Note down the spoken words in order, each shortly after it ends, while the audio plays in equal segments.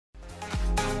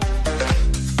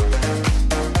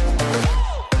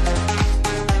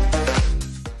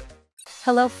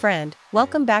Hello friend,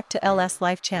 welcome back to LS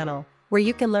Life channel, where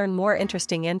you can learn more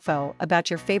interesting info about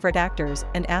your favorite actors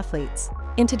and athletes.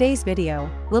 In today's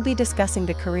video, we'll be discussing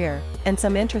the career and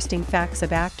some interesting facts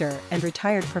of actor and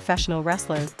retired professional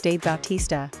wrestler Dave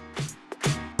Bautista.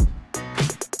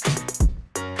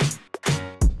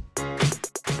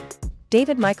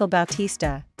 David Michael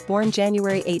Bautista, born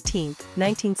January 18,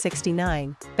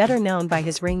 1969, better known by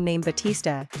his ring name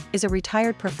Batista, is a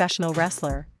retired professional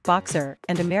wrestler, boxer,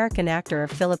 and American actor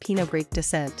of Filipino-Greek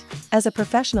descent. As a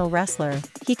professional wrestler,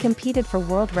 he competed for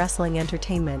World Wrestling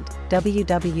Entertainment,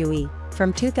 WWE,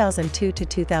 from 2002 to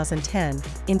 2010,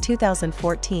 in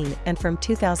 2014 and from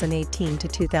 2018 to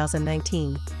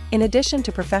 2019. In addition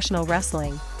to professional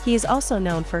wrestling, he is also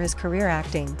known for his career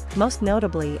acting, most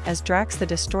notably as Drax the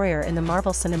Destroyer in the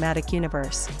Marvel Cinematic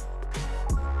Universe.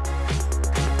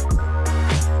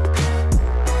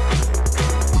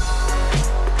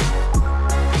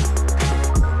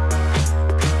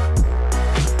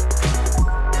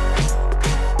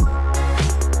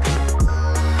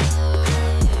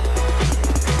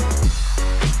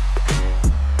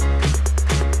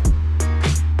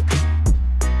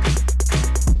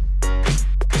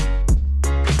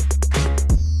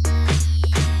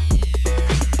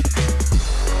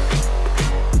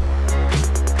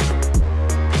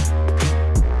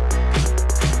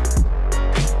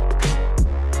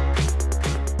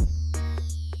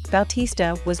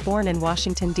 Bautista was born in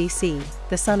Washington, D.C.,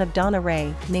 the son of Donna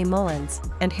Ray, née Mullins,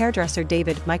 and hairdresser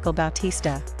David Michael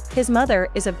Bautista. His mother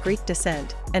is of Greek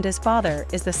descent, and his father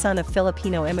is the son of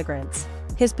Filipino immigrants.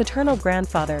 His paternal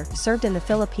grandfather served in the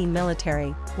Philippine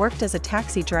military, worked as a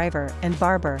taxi driver and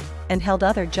barber, and held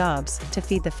other jobs to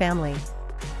feed the family.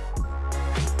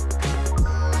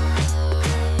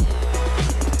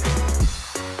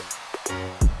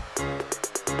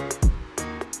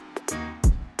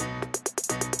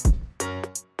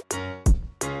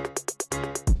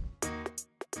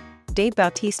 Dave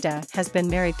Bautista has been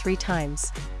married 3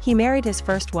 times. He married his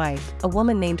first wife, a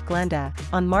woman named Glenda,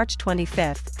 on March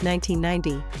 25,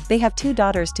 1990. They have 2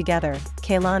 daughters together,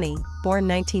 Kaylani, born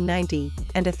 1990,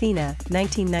 and Athena,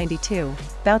 1992.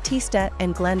 Bautista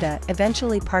and Glenda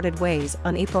eventually parted ways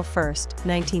on April 1,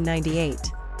 1998.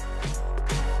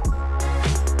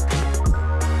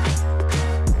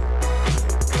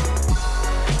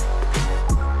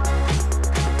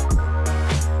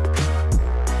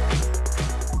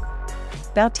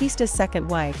 Bautista's second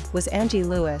wife was Angie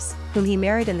Lewis, whom he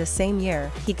married in the same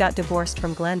year he got divorced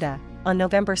from Glenda, on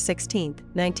November 16,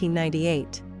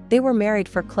 1998. They were married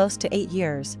for close to 8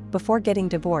 years, before getting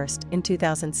divorced in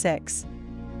 2006.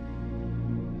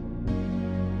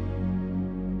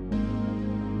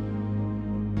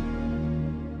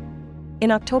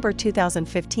 In October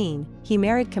 2015, he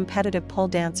married competitive pole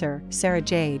dancer Sarah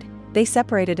Jade. They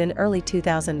separated in early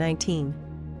 2019.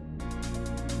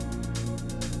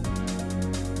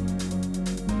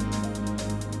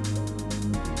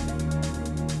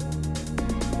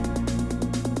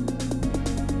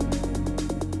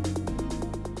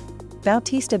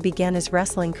 Bautista began his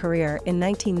wrestling career in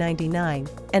 1999,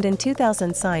 and in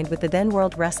 2000 signed with the then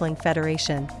World Wrestling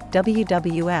Federation,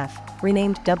 WWF,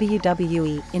 renamed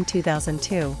WWE in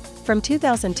 2002. From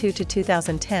 2002 to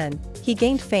 2010, he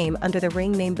gained fame under the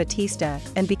ring name Batista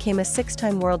and became a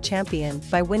 6-time world champion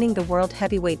by winning the World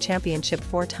Heavyweight Championship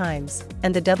 4 times,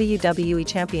 and the WWE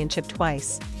Championship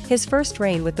twice. His first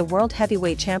reign with the World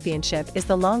Heavyweight Championship is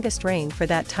the longest reign for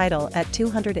that title at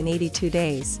 282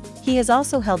 days. He has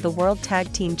also held the World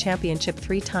Tag Team Championship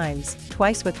 3 times,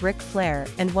 twice with Ric Flair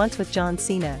and once with John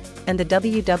Cena, and the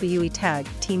WWE Tag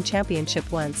Team Championship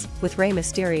once, with Rey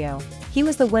Mysterio. He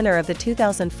was the winner of the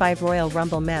 2005 Royal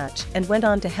Rumble match and went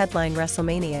on to headline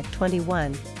WrestleMania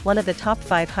 21, one of the top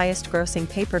 5 highest-grossing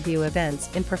pay-per-view events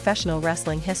in professional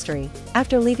wrestling history.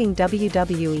 After leaving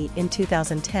WWE in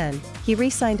 2010, he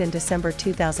re-signed in December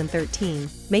 2013,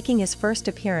 making his first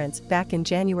appearance back in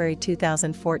January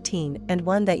 2014 and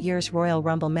won that year's Royal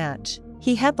Rumble match.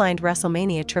 He headlined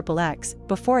WrestleMania XXX,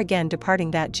 before again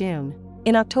departing that June.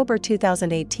 In October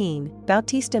 2018,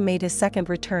 Bautista made his second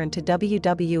return to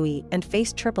WWE and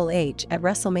faced Triple H at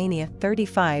WrestleMania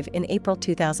 35 in April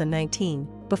 2019,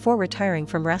 before retiring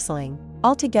from wrestling.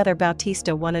 Altogether,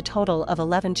 Bautista won a total of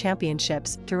 11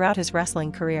 championships throughout his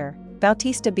wrestling career.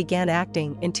 Bautista began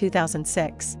acting in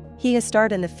 2006. He has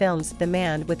starred in the films The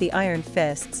Man with the Iron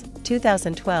Fists,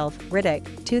 2012,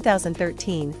 Riddick,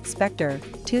 2013, Spectre,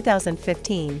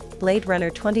 2015, Blade Runner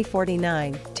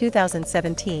 2049,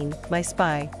 2017, My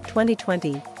Spy,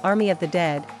 2020, Army of the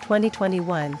Dead,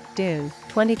 2021, Dune,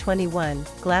 2021,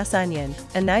 Glass Onion,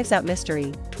 A Knives Out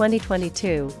Mystery,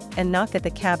 2022, and Knock at the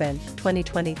Cabin,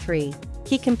 2023.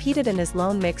 He competed in his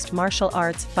lone mixed martial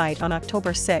arts fight on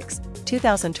October 6,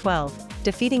 2012,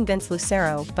 defeating Vince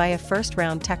Lucero by a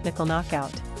first-round technical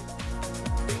knockout.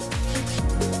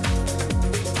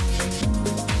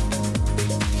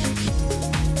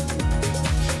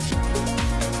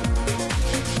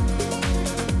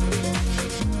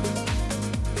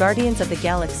 Guardians of the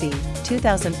Galaxy,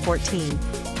 2014.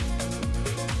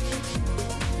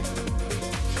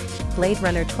 Blade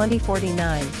Runner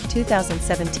 2049,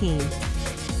 2017.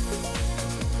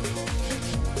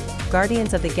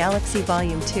 Guardians of the Galaxy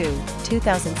Volume 2,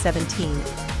 2017.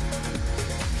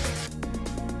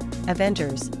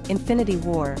 Avengers, Infinity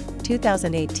War,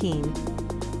 2018.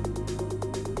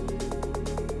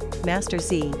 Master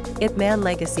Z, Ip Man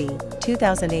Legacy,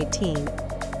 2018.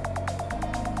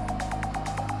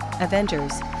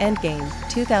 Avengers, Endgame,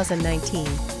 2019.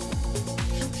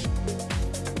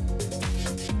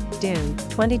 Dune,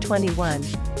 2021.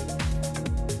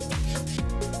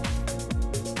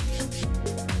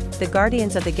 The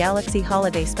Guardians of the Galaxy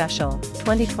Holiday Special,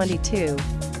 2022.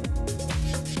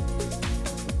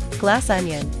 Glass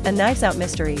Onion, A Knives Out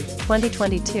Mystery,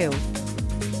 2022.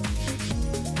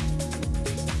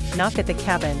 Knock at the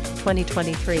Cabin,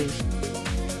 2023.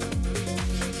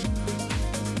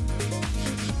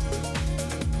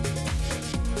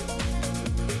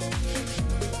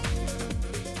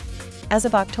 As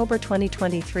of October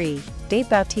 2023, Dave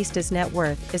Bautista's net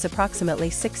worth is approximately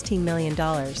 $16 million.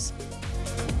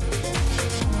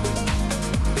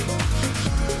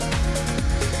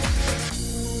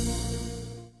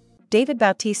 David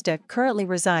Bautista currently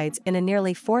resides in a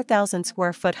nearly 4,000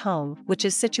 square foot home which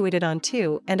is situated on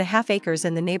 2.5 acres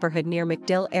in the neighborhood near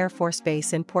MacDill Air Force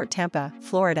Base in Port Tampa,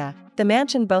 Florida. The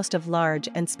mansion boasts of large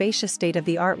and spacious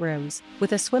state-of-the-art rooms,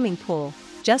 with a swimming pool,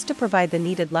 just to provide the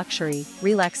needed luxury,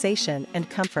 relaxation and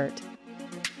comfort.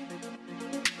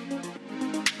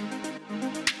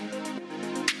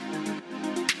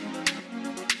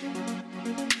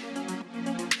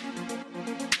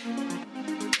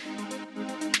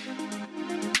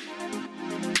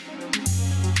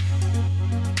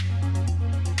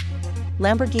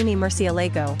 Lamborghini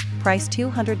Murcielago, price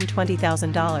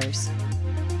 $220,000.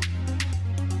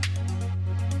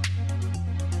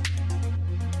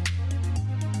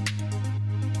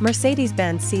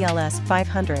 Mercedes-Benz CLS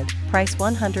 500, price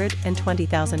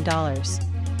 $120,000.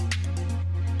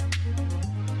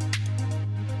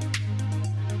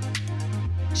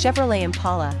 Chevrolet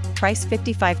Impala, price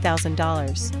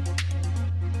 $55,000.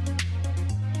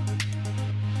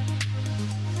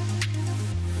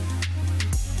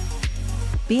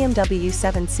 BMW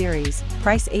 7 Series,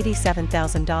 price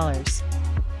 $87,000.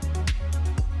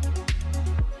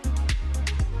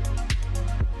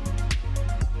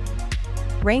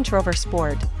 Range Rover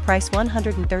Sport, price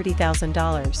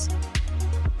 $130,000.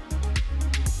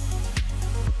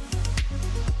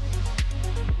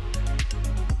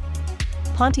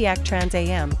 Pontiac Trans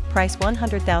Am, price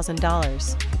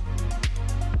 $100,000.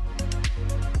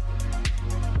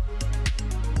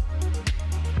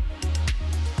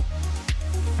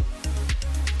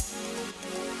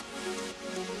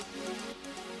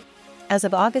 As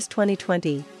of August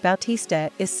 2020, Bautista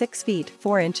is 6 feet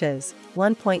 4 inches,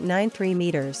 1.93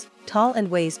 meters, tall and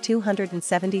weighs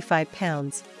 275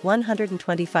 pounds,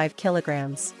 125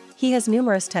 kilograms. He has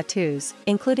numerous tattoos,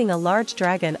 including a large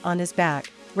dragon on his back,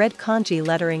 red kanji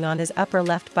lettering on his upper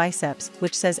left biceps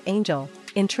which says Angel,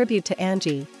 in tribute to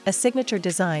Angie, a signature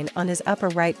design on his upper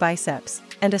right biceps,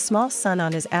 and a small sun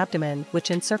on his abdomen which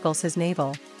encircles his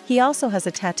navel. He also has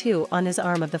a tattoo on his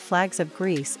arm of the flags of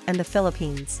Greece and the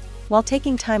Philippines. While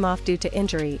taking time off due to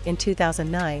injury in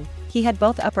 2009, he had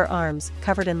both upper arms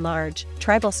covered in large,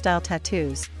 tribal-style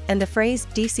tattoos, and the phrase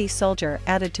DC Soldier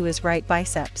added to his right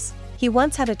biceps. He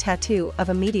once had a tattoo of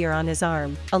a meteor on his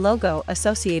arm, a logo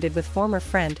associated with former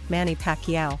friend Manny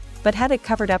Pacquiao, but had it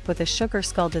covered up with a sugar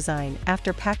skull design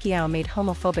after Pacquiao made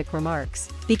homophobic remarks.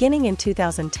 Beginning in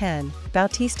 2010,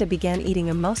 Bautista began eating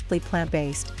a mostly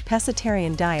plant-based,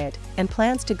 pescatarian diet, and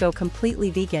plans to go completely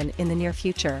vegan in the near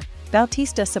future.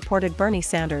 Bautista supported Bernie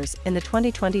Sanders in the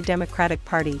 2020 Democratic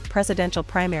Party presidential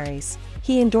primaries.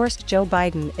 He endorsed Joe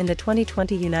Biden in the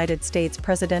 2020 United States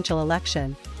presidential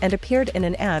election, and appeared in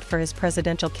an ad for his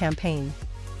presidential campaign.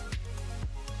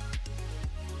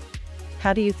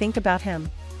 How do you think about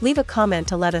him? Leave a comment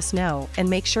to let us know, and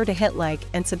make sure to hit like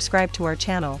and subscribe to our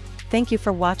channel. Thank you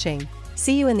for watching.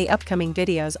 See you in the upcoming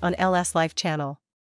videos on LS Life channel.